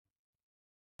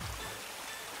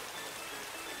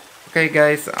Okay,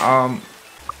 guys.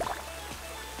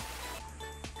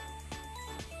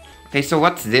 Okay, so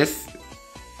what's this?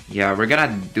 Yeah, we're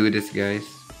gonna do this, guys.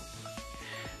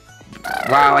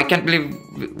 Wow, I can't believe.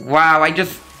 Wow, I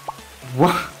just.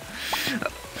 What?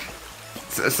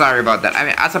 Sorry about that. I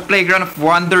mean, as a Playground of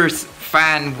Wonders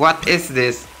fan, what is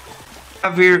this?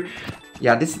 Have here.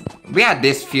 Yeah, this we had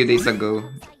this few days ago.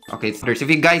 Okay, so if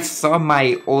you guys saw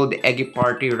my old Eggy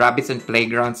Party Rabbits and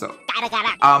Playground, so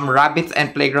Rabbits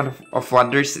and Playground of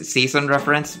Wonders season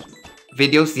reference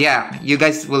videos, yeah, you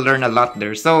guys will learn a lot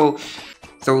there. So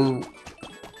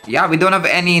yeah, we don't have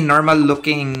any normal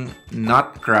looking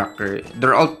nutcracker.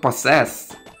 They're all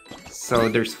possessed. So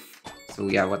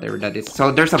yeah, whatever that is.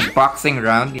 So there's a boxing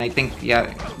round. I think yeah,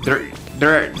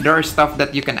 there are stuff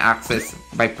that you can access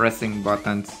by pressing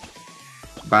buttons.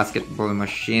 Basketball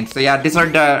machine. So yeah, these are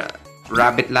the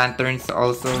rabbit lanterns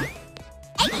also.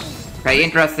 Okay,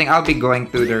 interesting. I'll be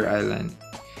going to their island.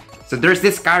 So there's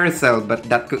this carousel, but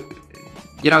that could,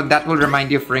 you know, that will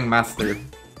remind you of Ringmaster.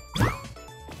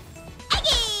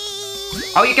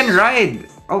 Oh, you can ride!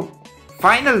 Oh,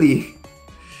 finally!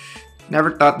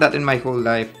 Never thought that in my whole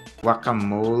life.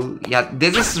 Whack-a-mole. Yeah,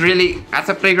 this is really, as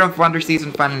a Playground of Wonder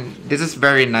season fan, this is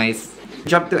very nice.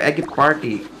 Jump to Eggy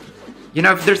Party. You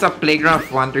know, if there's a Playground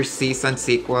of Wonder season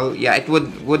sequel, yeah, it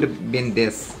would have been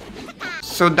this.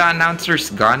 So the announcer's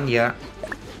gone, yeah.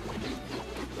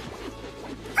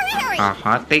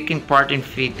 Taking part in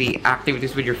FETE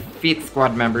activities with your FETE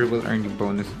squad member will earn you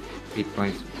bonus FETE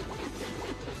points.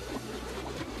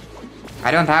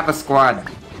 I don't have a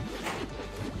squad.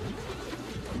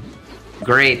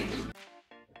 Great.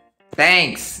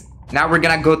 Thanks. Now we're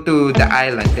gonna go to the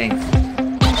island. Thanks.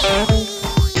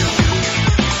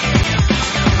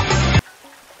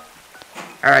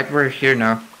 Alright, we're here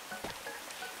now.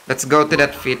 Let's go to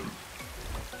that FETE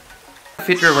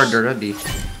reward already.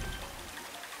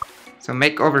 So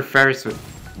makeover Ferris with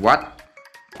what?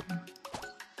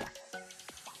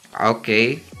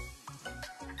 Okay.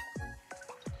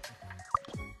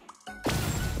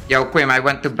 Yo, Cweem, I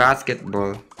went to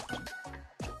basketball.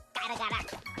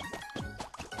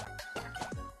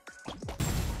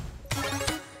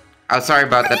 Oh, sorry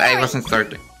about that. I wasn't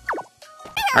starting.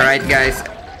 Alright, guys.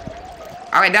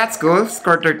 Alright, that's cool.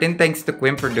 Score 13. Thanks to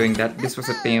Cweem for doing that. This was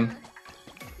a team.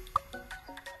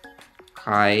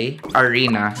 Hi.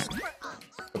 Arena.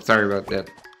 Oh, sorry about that.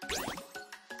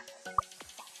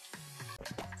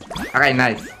 Okay,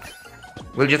 nice.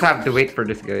 We'll just have to wait for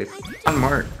this, guys. One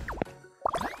more.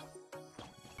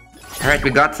 Alright,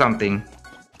 we got something.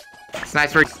 It's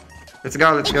nice work. Let's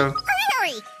go, let's go.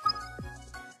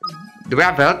 Do we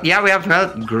have health? Yeah, we have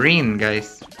health. Green,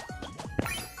 guys.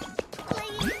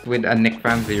 With a Nick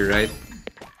Family, right?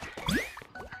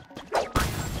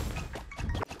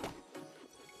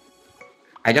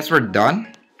 I guess we're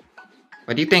done.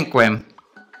 What do you think, Cweem?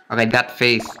 Okay, that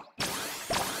face.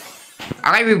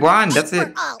 Okay, we won. That's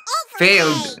it.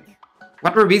 Failed.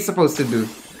 What were we supposed to do?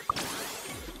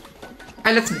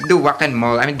 Okay, let's do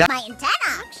whack-a-mole. I mean, that. My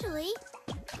antenna, actually.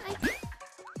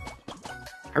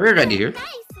 Are we already here?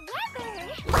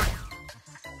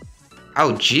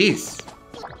 Oh, jeez.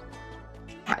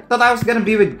 I thought I was gonna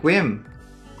be with Cweem.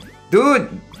 Dude!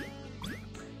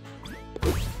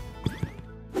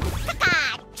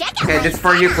 Okay, this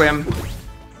for you, Cweem.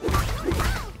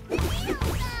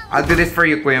 I'll do this for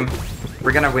you, Cweem.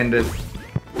 We're gonna win this.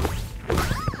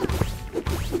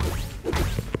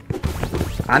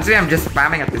 Honestly, I'm just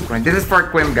spamming at this point. This is for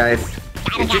Cweem, guys.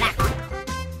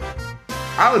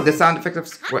 Oh, the sound effect of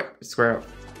squirrel.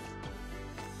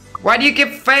 Why do you keep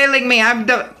failing me? I'm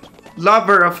the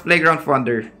lover of Playground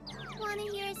Wonder.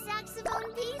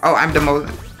 Oh, I'm the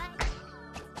most.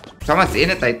 Someone's in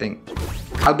it, I think.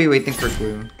 I'll be waiting for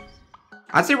Cweem.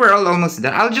 Honestly, we're all almost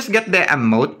done. I'll just get the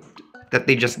emote that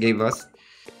they just gave us.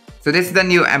 So this is the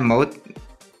new emote.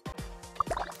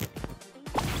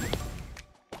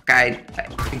 Okay, I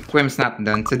think Cweem's not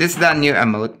done. So this is the new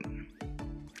emote.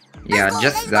 Yeah,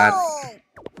 just that.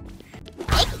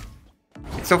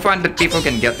 It's so fun that people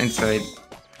can get inside.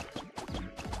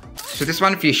 So this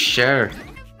one if you share.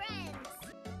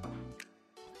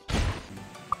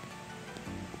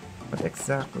 What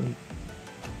exactly?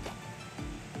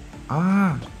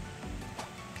 Ah.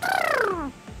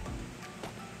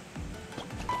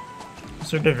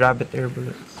 Those are the rabbit air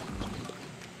bullets.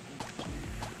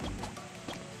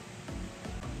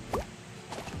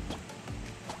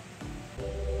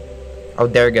 Oh,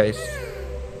 there, guys.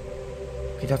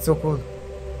 Okay, that's so cool.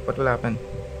 What will happen?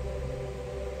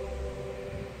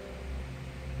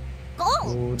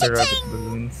 Oh, the rabbit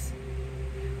balloons.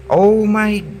 Oh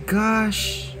my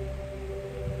gosh!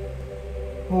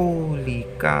 Holy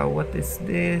cow, what is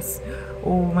this?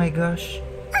 Oh my gosh.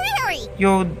 Hurry, hurry!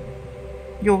 Yo,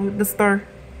 the star.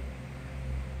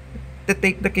 To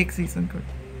take the cake season card.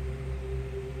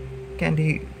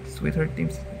 Candy, sweetheart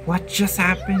teams. What just You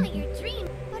happened? want your dream,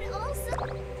 but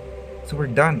also So we're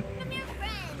done. from your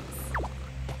friends.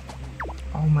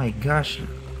 Oh my gosh.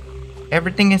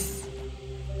 Everything is...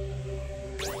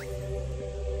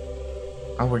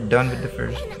 Oh, we're done with the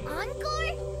first. An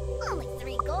encore? Only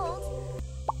 3 gold.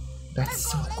 That's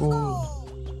so cool.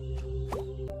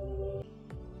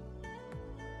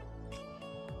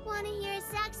 Wanna hear a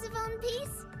saxophone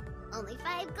piece? Only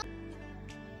 5 gold.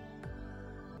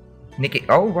 Nikki,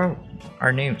 oh wow.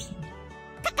 Our names.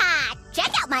 Kaka! Check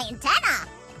out my antenna!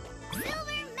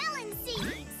 Silver melon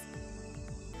seeds!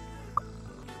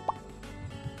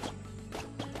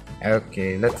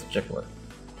 Okay, let's check what.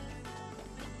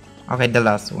 Okay, the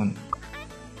last one.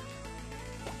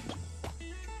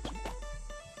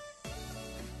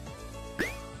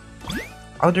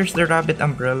 Oh, there's the rabbit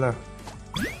umbrella.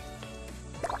 Hurry,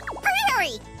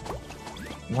 hurry!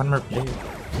 One more player.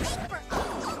 For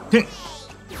all.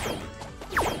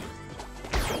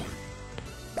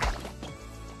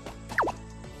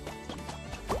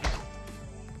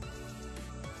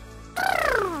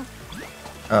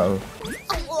 Uh-oh.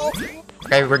 Oh,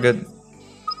 Okay, we're good.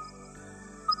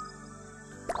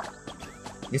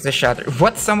 Use the shatter.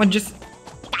 What? Someone just...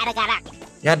 gotta.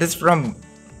 Yeah, this is from...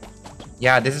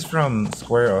 Yeah, this is from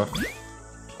Square Off.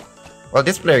 Well,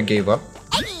 this player gave up.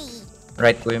 EGGY!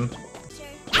 Right, Cweem?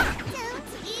 Don't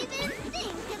even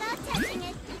think about touching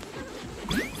it.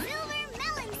 Silver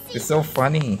melon seeds! It's so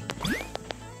funny.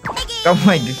 EGGY! Oh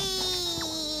my god.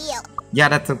 Yeah,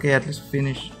 that's okay. At least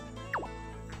finish.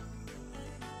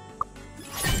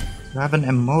 We have an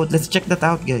emote. Let's check that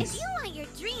out, guys. You want your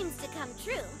dreams to come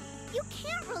true. You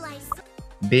can't rely so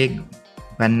Big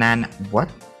banana. What?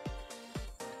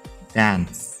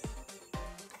 Dance.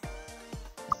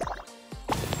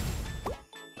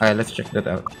 Alright, let's check that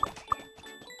out.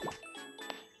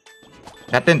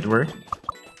 That didn't work.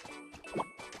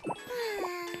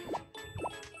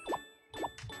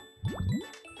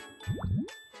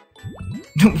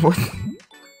 What?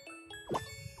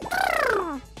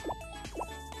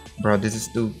 Bro, this is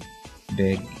too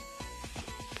big.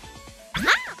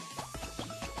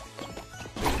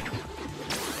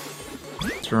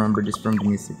 Let's remember this from the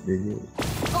music video.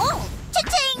 Oh!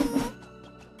 Cha-ching!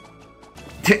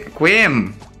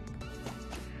 Cweem!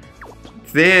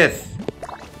 What's this?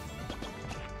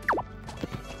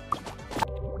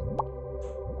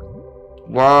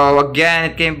 Wow, again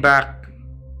it came back.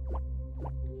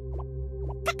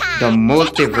 The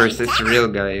multiverse is real,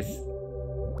 guys.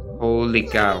 Holy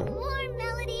cow. Warm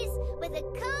melodies with a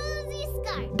cozy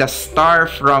scarf. The star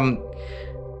from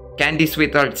Candy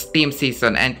Sweetheart's team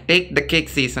season and Take the Cake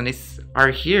season are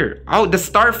here. Oh, the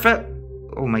star fell.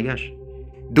 Oh my gosh.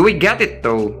 Do we get it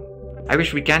though? I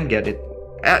wish we can get it.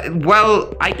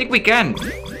 Well, I think we can.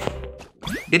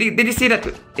 Did you see that?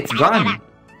 It's gone.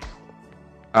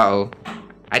 Uh-oh.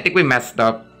 I think we messed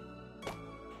up.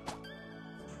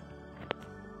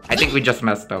 I think we just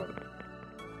messed up.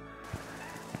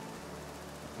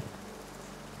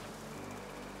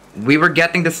 We were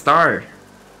getting the star.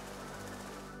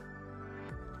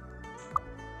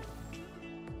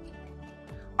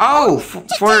 Oh, for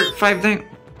 5 times.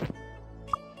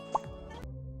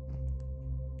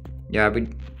 Yeah, we...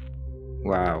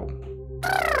 Wow.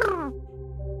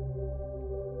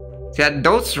 So yeah,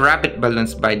 those rabbit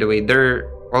balloons, by the way,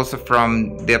 they're also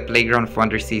from the Playground of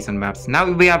Wonder season maps. Now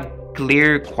we have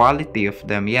clear quality of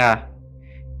them, yeah.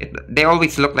 They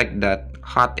always look like that.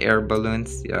 Hot air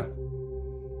balloons, yeah.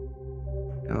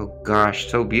 Oh gosh,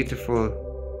 so beautiful.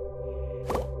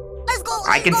 Let's go!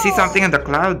 I can see something in the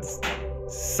clouds.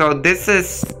 So this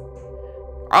is...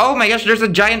 Oh my gosh, there's a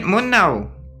giant moon now.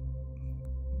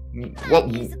 Well,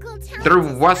 there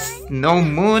was no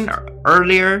moon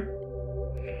earlier.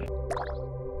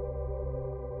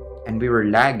 And we were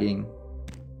lagging.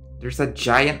 There's a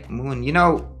giant moon. You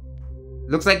know,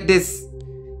 looks like this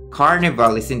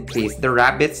carnival is in place. The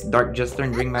rabbits, Dark Jester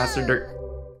and Ringmaster,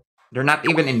 they're not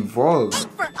even involved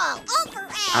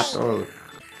at all.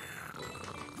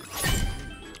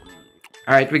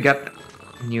 Alright, we got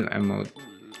new emote.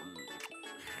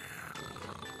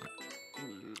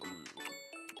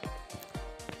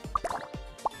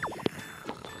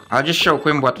 I'll just show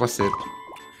Cweem what was it.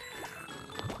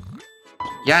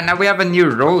 Yeah, now we have a new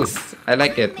rose. I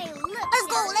like it. Let's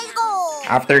go!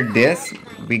 After this,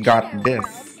 we got this.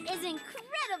 Is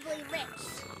incredibly rich.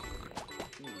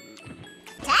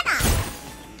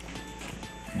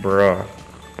 Bruh.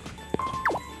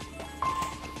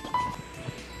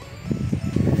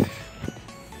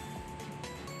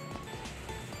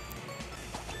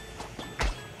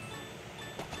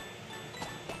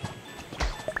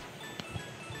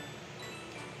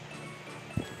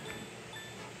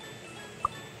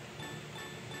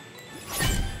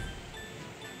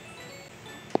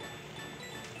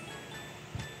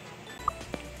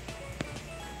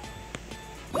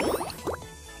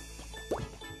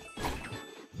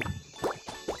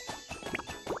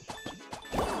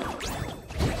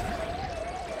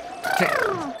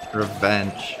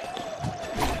 Revenge.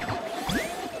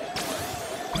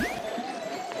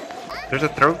 There's a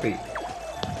trophy.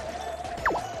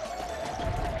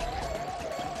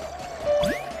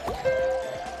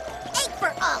 Egg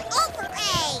for all for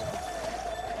egg.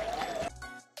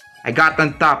 I got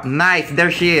on top. Nice.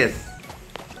 There she is.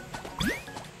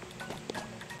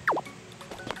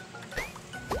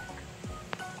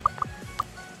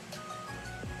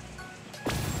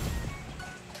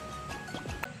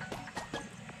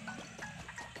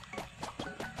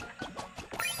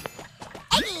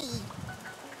 Eggy.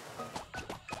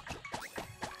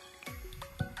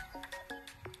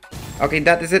 Okay,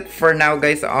 that is it for now,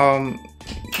 guys.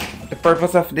 The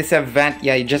purpose of this event,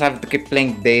 yeah, you just have to keep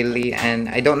playing daily, and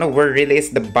I don't know where really is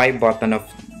the buy button of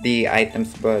the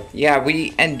items, but yeah,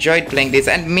 we enjoyed playing this,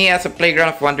 and me as a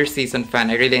Playground of Wonder season fan,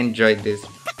 I really enjoyed this.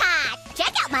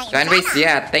 Check out my So anyways,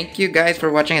 yeah, thank you guys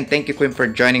for watching, and thank you, Cweem, for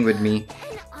joining with me.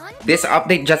 This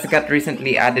update just got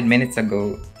recently added minutes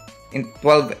ago, in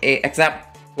 12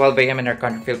 a.m. in our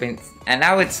country, Philippines, and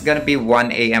now it's gonna be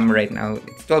 1 a.m. right now.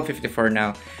 It's 12:54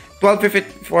 now.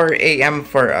 12:54 a.m.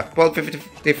 for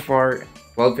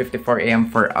 12:54 a.m.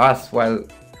 for us, while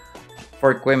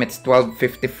for Cweem it's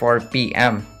 12:54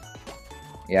 p.m.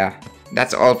 Yeah,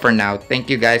 that's all for now.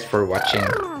 Thank you guys for watching,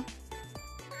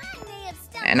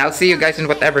 and I'll see you guys in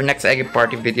whatever next Eggy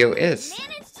Party video is.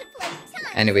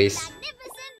 Anyways.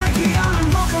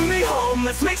 Welcome me home,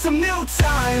 let's make some new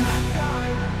time.